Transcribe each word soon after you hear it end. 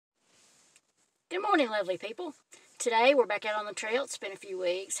Good morning, lovely people. Today we're back out on the trail. It's been a few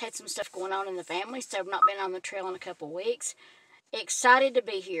weeks. Had some stuff going on in the family, so I've not been on the trail in a couple of weeks. Excited to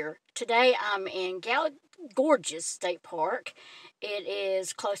be here. Today I'm in Gorges State Park. It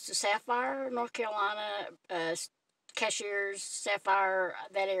is close to Sapphire, North Carolina, Cashiers, Sapphire,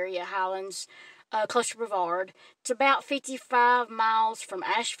 that area, Highlands, close to Brevard. It's about 55 miles from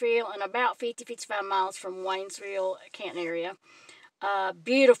Asheville and about 55 miles from Waynesville, Canton area.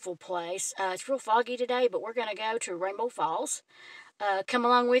 Beautiful place. It's real foggy today, but we're going to go to Rainbow Falls. Come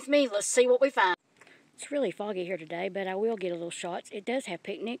along with me. Let's see what we find. It's really foggy here today, but I will get a little shots. It does have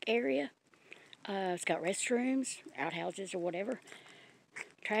picnic area. It's got restrooms, outhouses or whatever,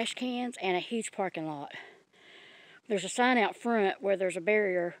 trash cans, and a huge parking lot. There's a sign out front where there's a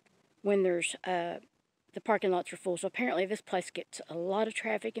barrier when there's the parking lots are full. So apparently this place gets a lot of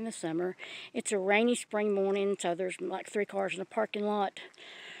traffic in the summer. It's a rainy spring morning, so there's like 3 cars in the parking lot.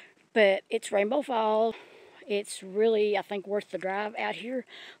 But it's Rainbow Falls. It's really, I think, worth the drive out here.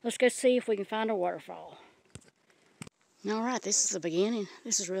 Let's go see if we can find a waterfall. Alright, this is the beginning.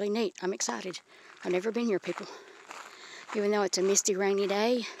 This is really neat. I'm excited. I've never been here, people. Even though it's a misty, rainy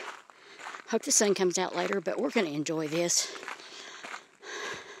day. Hope the sun comes out later, but we're going to enjoy this.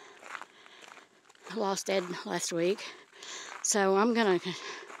 I lost Dad last week, so I'm going to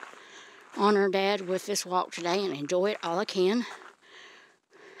honor Dad with this walk today and enjoy it all I can.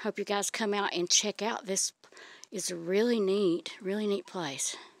 Hope you guys come out and check out. This is a really neat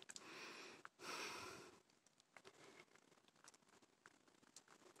place.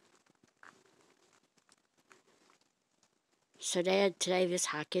 So Dad, today this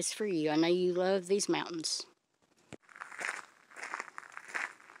hike is for you. I know you love these mountains.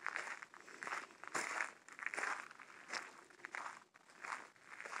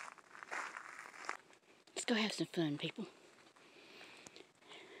 Let's go have some fun, people.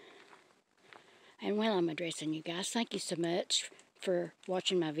 And while I'm addressing you guys, thank you so much for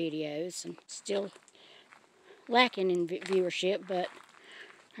watching my videos. I'm still lacking in viewership, but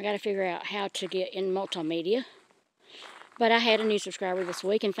I got to figure out how to get in multimedia. But I had a new subscriber this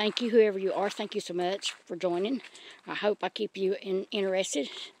week, and thank you, whoever you are. Thank you so much for joining. I hope I keep you interested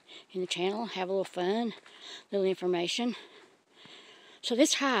in the channel. Have a little fun, a little information. So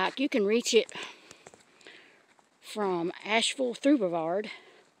this hike, you can reach it from Asheville through Brevard,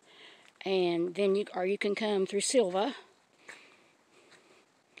 and then you can come through Silva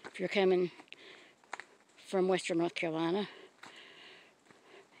if you're coming from western North Carolina.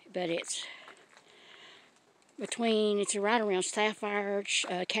 But it's right around Sapphire,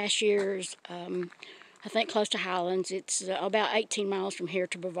 Cashiers, I think close to Highlands. It's about 18 miles from here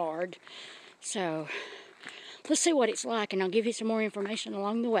to Brevard. So let's see what it's like, and I'll give you some more information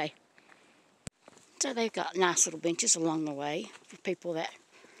along the way. So they've got nice little benches along the way for people that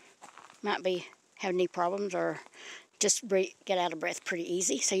might be having knee problems or just get out of breath pretty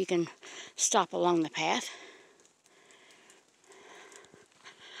easy, so you can stop along the path.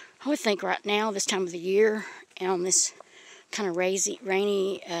 I would think right now, this time of the year, and on this kind of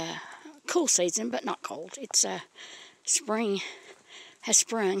rainy, cool season, but not cold. It's spring has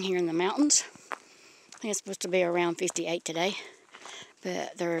sprung here in the mountains. I think it's supposed to be around 58 today.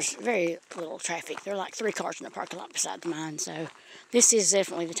 But there's very little traffic. There are like 3 cars in the parking lot beside mine. So this is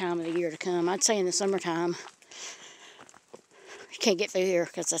definitely the time of the year to come. I'd say in the summertime, you can't get through here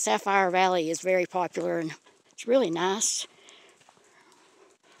because the Sapphire Valley is very popular and it's really nice.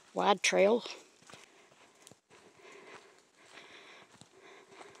 Wide trail.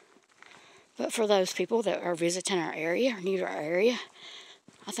 But for those people that are visiting our area, or new to our area,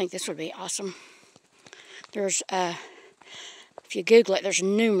 I think this would be awesome. There's if you Google it, there's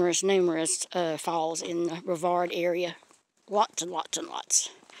numerous falls in the Brevard area. Lots and lots.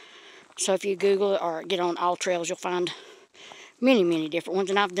 So if you Google it or get on All Trails, you'll find many different ones.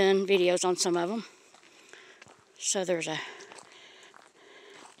 And I've done videos on some of them. So there's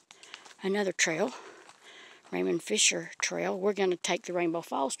another trail, Raymond Fisher Trail. We're going to take the Rainbow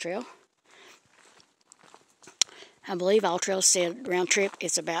Falls Trail. I believe All Trails said round trip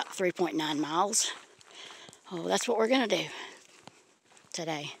is about 3.9 miles. Oh, that's what we're going to do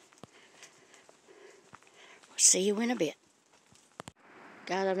today. We'll see you in a bit.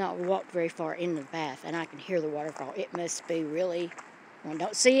 Guys, I've not walked very far in the path, and I can hear the waterfall. It must be really, I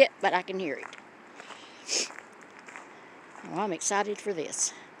don't see it, but I can hear it. Well, I'm excited for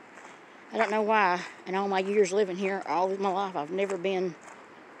this. I don't know why, in all my years living here, all of my life, I've never been,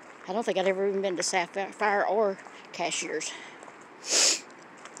 I don't think I've ever even been to Sapphire or Cashiers.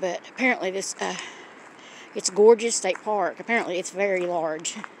 But apparently this, it's Gorges State Park. Apparently it's very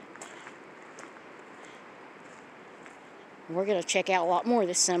large. We're going to check out a lot more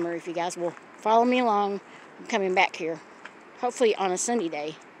this summer if you guys will follow me along. I'm coming back here, hopefully on a sunny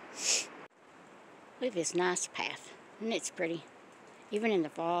day. Look at this nice path. Isn't it pretty? Even in the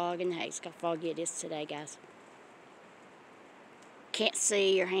fog and the haze. Look how foggy it is today, guys. Can't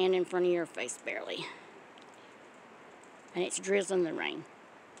see your hand in front of your face barely. And it's drizzling the rain.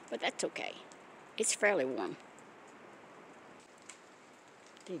 But that's okay. It's fairly warm.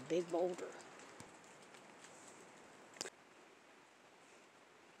 The big boulder.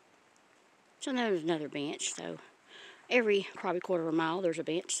 So there's another bench. So every probably quarter of a mile there's a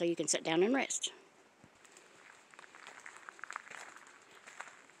bench so you can sit down and rest.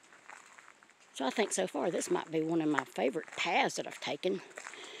 So I think so far this might be one of my favorite paths that I've taken.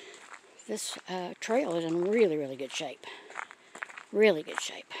 This trail is in really, really good shape. Really good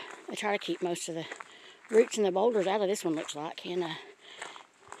shape. I try to keep most of the roots and the boulders out of this one, looks like. And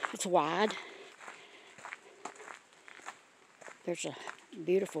it's wide. There's a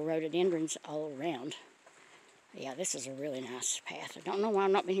beautiful rhododendrons all around. Yeah, this is a really nice path. I don't know why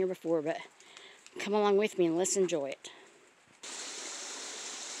I've not been here before, but come along with me and let's enjoy it.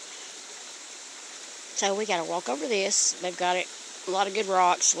 So we got to walk over this. They've got it, a lot of good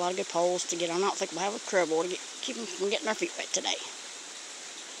rocks, a lot of good poles to get on. I don't think we'll have trouble to keep them from getting our feet wet today.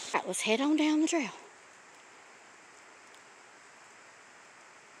 All right, let's head on down the trail.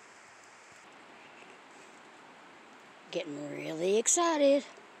 Getting really excited.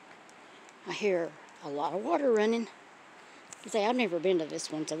 I hear a lot of water running. I've never been to this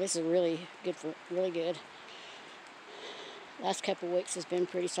one, so this is really good. Last couple of weeks has been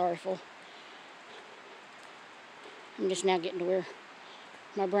pretty sorrowful. I'm just now getting to where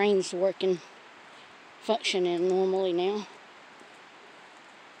my brain's working, functioning normally now.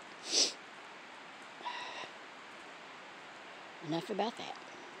 Enough about that.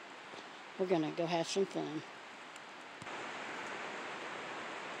 We're gonna go have some fun.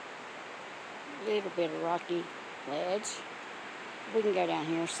 A little bit of rocky ledge. We can go down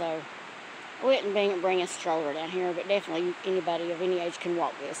here, so I wouldn't bring a stroller down here, but definitely anybody of any age can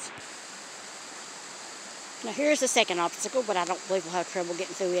walk this. Now here's the second obstacle, but I don't believe we'll have trouble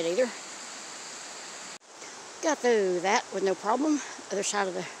getting through it either. Got through that with no problem. Other side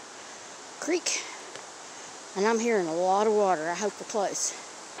of the creek. And I'm hearing a lot of water. I hope we're close.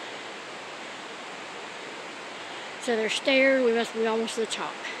 So there's stairs. We must be almost to the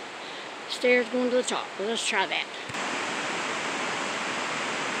top. Stairs going to the top. Well, let's try that.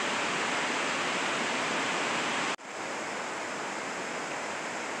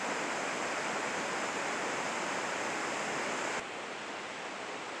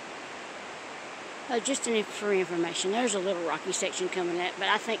 Just for information, there's a little rocky section coming up, but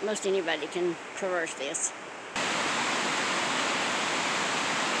I think most anybody can traverse this.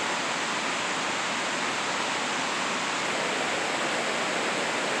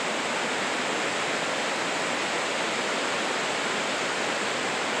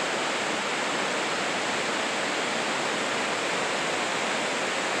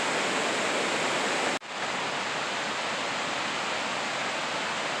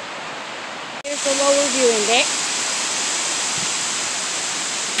 Here's the lower viewing deck.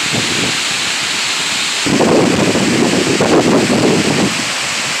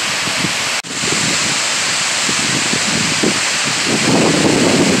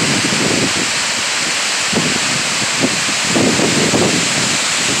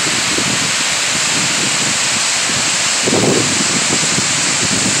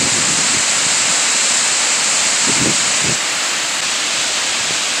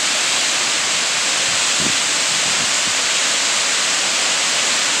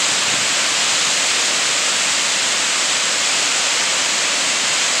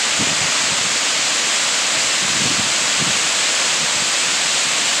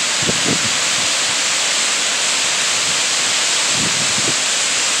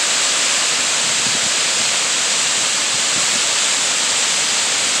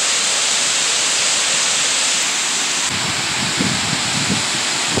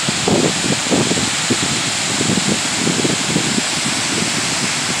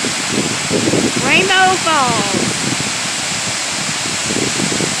 Rainbow Falls.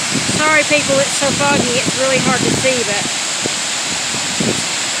 Sorry people, it's so foggy, it's really hard to see, but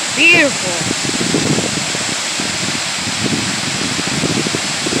it's beautiful.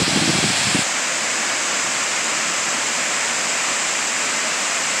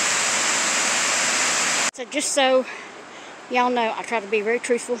 So just so y'all know, I try to be very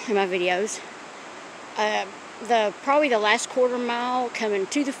truthful in my videos. Probably the last quarter mile coming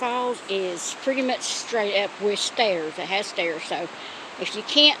to the falls is pretty much straight up with stairs. It has stairs, so if you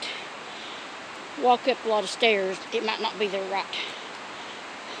can't walk up a lot of stairs, it might not be the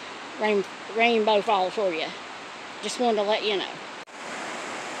rainbow fall for you. Just wanted to let you know.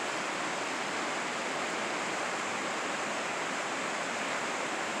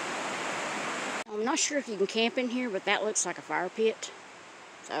 I'm not sure if you can camp in here, but that looks like a fire pit.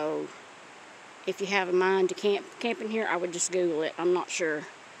 So if you have a mind to camp in here, I would just Google it. I'm not sure.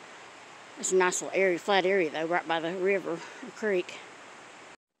 It's a nice little area, flat area though, right by the river or creek.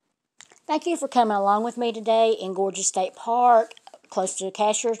 Thank you for coming along with me today in Gorges State Park, close to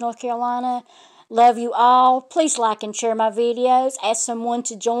Cashiers, North Carolina. Love you all. Please like and share my videos. Ask someone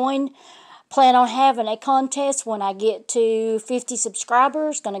to join. Plan on having a contest when I get to 50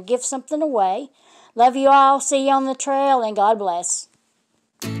 subscribers. Going to give something away. Love you all. See you on the trail, and God bless.